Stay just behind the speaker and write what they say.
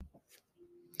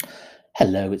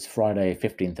Hello, it's Friday,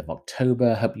 15th of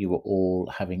October. Hope you are all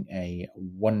having a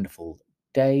wonderful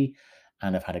day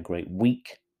and have had a great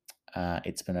week.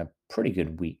 It's been a pretty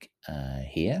good week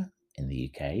here in the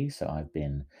UK. So I've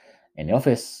been in the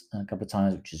office a couple of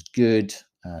times, which is good.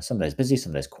 Some days busy,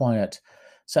 some days quiet.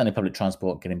 Certainly public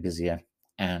transport getting busier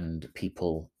and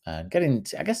people getting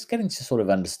to sort of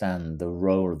understand the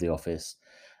role of the office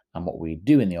and what we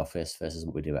do in the office versus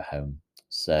what we do at home.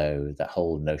 So that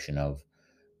whole notion of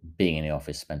being in the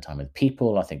office, spend time with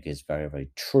people, I think is very,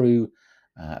 very true,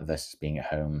 versus being at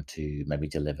home to maybe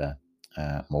deliver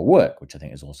more work, which I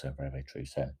think is also very, very true.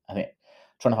 So I think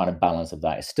trying to find a balance of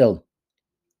that is still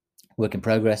work in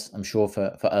progress, I'm sure,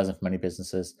 for us and for many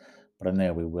businesses, but I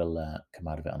know we will come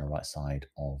out of it on the right side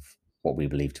of what we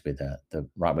believe to be the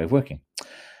right way of working.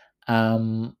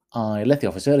 I left the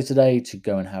office early today to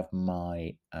go and have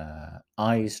my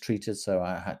eyes treated, so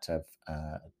I had to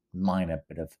have minor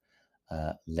bit of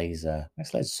laser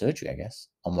surgery, I guess,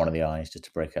 on one of the eyes just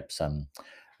to break up some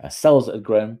cells that had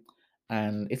grown.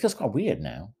 And it feels quite weird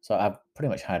now. So I've pretty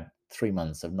much had 3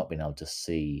 months of not being able to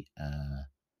see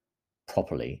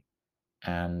properly.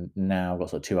 And now I've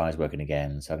got sort of two eyes working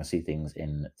again. So I can see things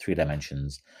in three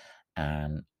dimensions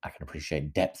and I can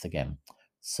appreciate depth again.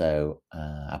 So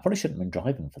I probably shouldn't have been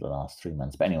driving for the last 3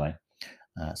 months. But anyway,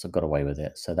 so I got away with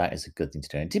it. So that is a good thing to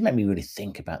do. And it did make me really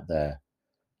think about the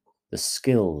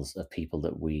skills of people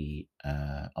that we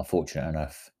are fortunate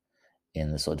enough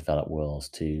in the sort of developed worlds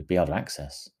to be able to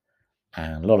access.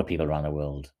 And a lot of people around the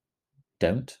world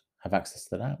don't have access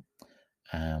to that.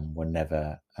 Were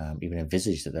never even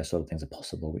envisaged that those sort of things are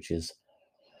possible, which is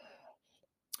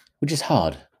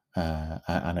hard.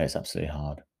 I know it's absolutely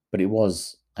hard, but it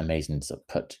was amazing to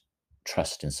put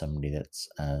trust in somebody that's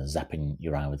zapping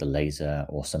your eye with a laser,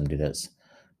 or somebody that's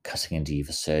cutting into you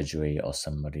for surgery, or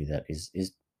somebody that is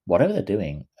whatever they're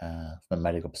doing from a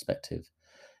medical perspective.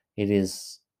 It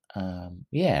is,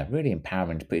 yeah, really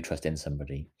empowering to put your trust in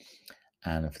somebody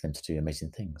and for them to do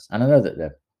amazing things. And I know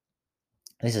that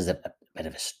this is a bit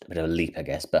of a leap, I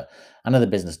guess, but I know the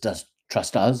business does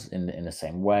trust us in the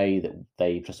same way that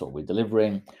they trust what we're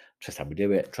delivering, trust how we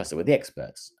do it, trust it with the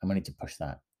experts, and we need to push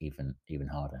that even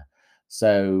harder.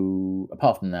 So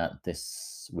apart from that,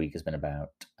 this week has been about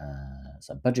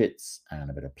some budgets and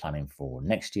a bit of planning for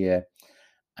next year.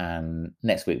 And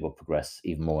next week we'll progress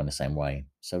even more in the same way.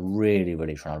 So really,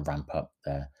 really trying to ramp up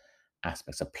the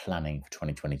aspects of planning for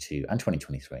 2022 and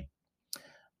 2023.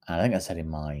 And I think I said in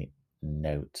my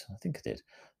note, I think I did,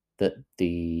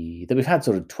 that we've had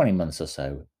sort of 20 months or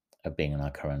so of being in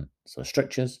our current sort of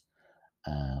structures.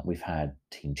 We've had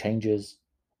team changes,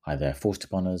 either forced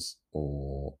upon us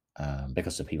or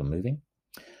because of people moving.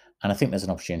 And I think there's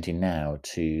an opportunity now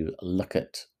to look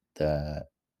at the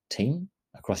team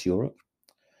across Europe.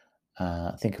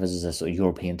 Think of us as a sort of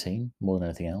European team more than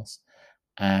anything else,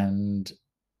 and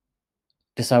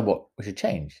decide what we should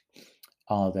change.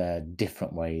 Are there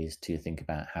different ways to think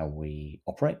about how we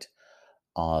operate?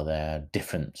 Are there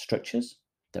different structures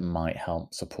that might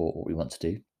help support what we want to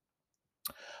do?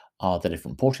 Are there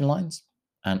different reporting lines?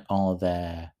 And are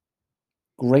there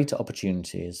greater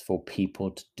opportunities for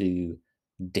people to do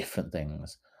different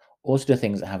things, or to do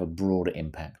things that have a broader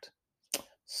impact?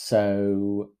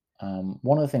 So,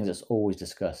 one of the things that's always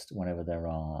discussed whenever there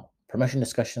are promotion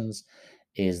discussions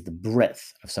is the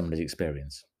breadth of somebody's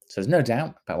experience. So, there's no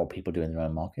doubt about what people do in their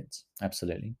own markets,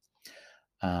 absolutely.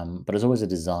 But there's always a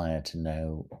desire to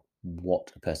know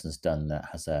what a person's done that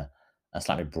has a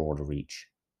slightly broader reach.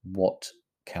 What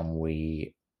can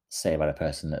we say about a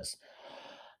person that's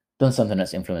done something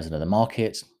that's influenced another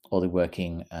market, or they're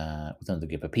working with another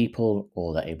group of people,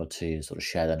 or they're able to sort of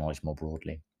share their knowledge more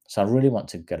broadly. So I really want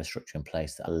to get a structure in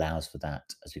place that allows for that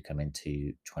as we come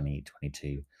into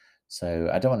 2022. So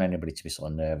I don't want anybody to be sort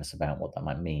of nervous about what that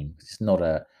might mean. 'Cause it's not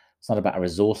about a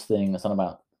resource thing. It's not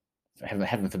about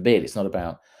heaven forbid. It's not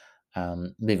about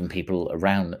moving people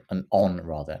around and on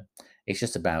rather. It's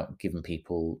just about giving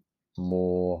people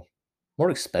more more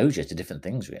exposure to different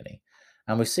things really.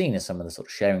 And we've seen in some of the sort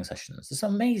of sharing sessions, there's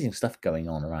some amazing stuff going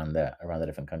on around the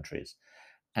different countries.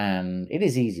 And it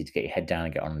is easy to get your head down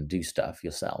and get on and do stuff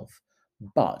yourself.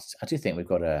 But I do think we've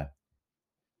got a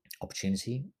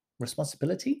opportunity,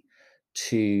 responsibility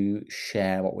to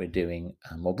share what we're doing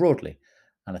more broadly.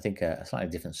 And I think a slightly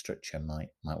different structure might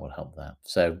well help that.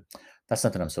 So that's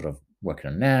something I'm sort of working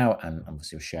on now, and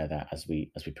obviously we'll share that as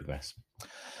we progress.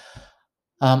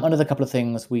 Another couple of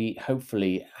things we have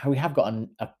gotten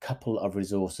a couple of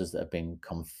resources that have been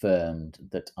confirmed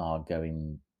that are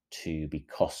going to be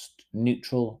cost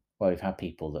neutral. Where we've had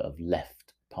people that have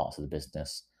left parts of the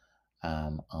business.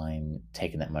 I'm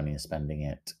taking that money and spending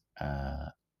it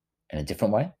in a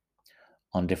different way.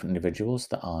 on different individuals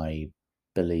that I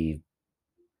believe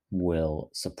will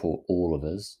support all of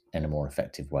us in a more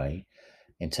effective way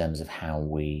in terms of how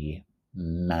we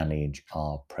manage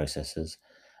our processes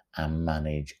and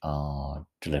manage our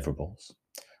deliverables,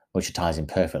 which ties in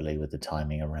perfectly with the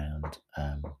timing around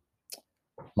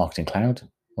Marketing Cloud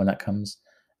when that comes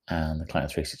and the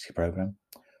Client 360 program.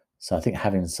 So I think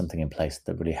having something in place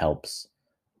that really helps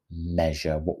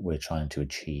measure what we're trying to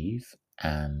achieve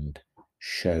and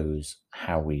shows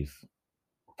how we've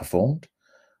performed,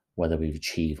 whether we've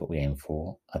achieved what we aim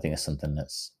for, I think is something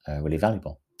that's really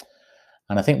valuable.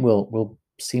 And I think we'll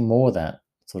see more of that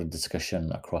sort of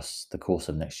discussion across the course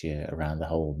of next year around the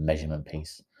whole measurement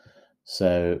piece.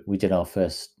 So we did our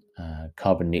first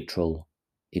carbon neutral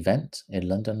event in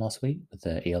London last week with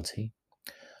the ELT,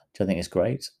 which I think is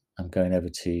great. I'm going over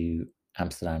to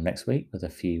Amsterdam next week with a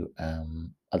few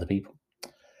other people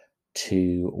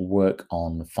to work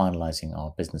on finalizing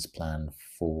our business plan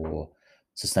for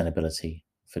sustainability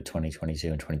for 2022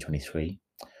 and 2023,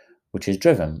 which is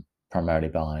driven primarily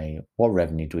by what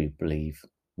revenue do we believe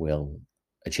we'll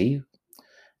achieve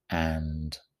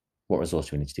and what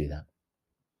resource we need to do that.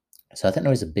 So I think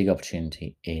there is a big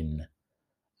opportunity in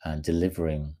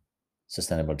delivering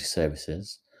sustainability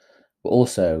services, but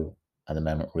also at the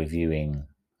moment reviewing,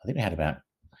 I think we had about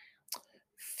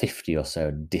 50 or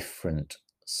so different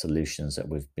solutions that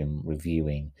we've been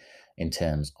reviewing in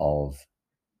terms of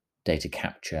data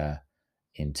capture,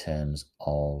 in terms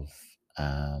of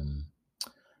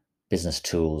business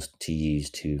tools to use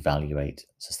to evaluate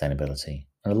sustainability.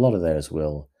 And a lot of those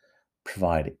will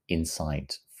provide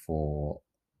insight for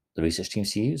the research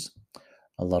teams to use.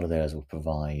 A lot of those will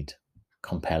provide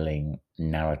compelling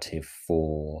narrative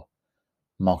for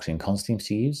marketing comms teams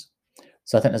to use.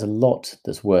 So I think there's a lot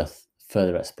that's worth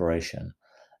further exploration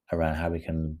around how we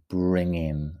can bring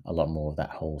in a lot more of that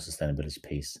whole sustainability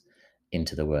piece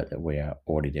into the work that we are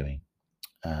already doing.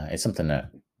 It's something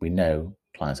that we know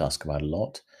clients ask about a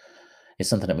lot. It's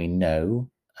something that we know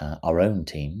our own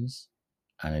teams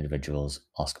and individuals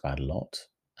ask about a lot,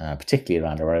 particularly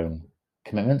around our own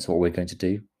commitments, what we're going to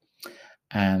do.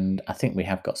 And I think we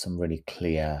have got some really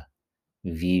clear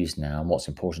views now on what's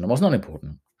important and what's not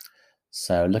important.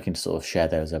 So looking to sort of share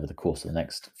those over the course of the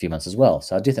next few months as well.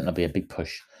 So I do think there'll be a big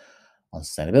push on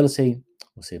sustainability.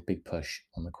 We'll see a big push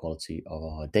on the quality of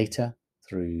our data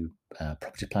through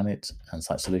Property Planet and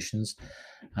Site Solutions,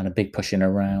 and a big push in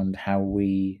around how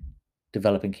we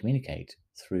develop and communicate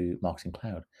through Marketing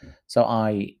Cloud. So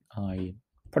I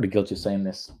probably guilty of saying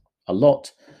this a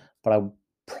lot, but I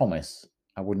promise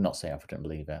I would not say if I didn't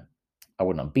believe it. I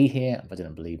would not be here if I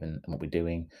didn't believe in what we're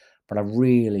doing. But I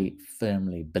really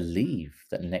firmly believe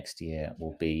that next year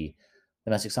will be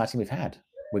the most exciting we've had.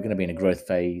 We're going to be in a growth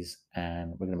phase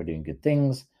and we're going to be doing good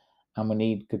things. And we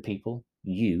need good people,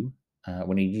 we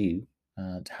need you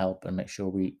to help and make sure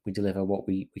we deliver what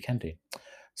we can do.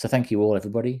 So thank you all,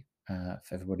 everybody,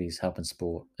 for everybody's help and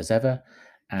support as ever.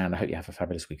 And I hope you have a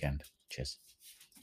fabulous weekend. Cheers.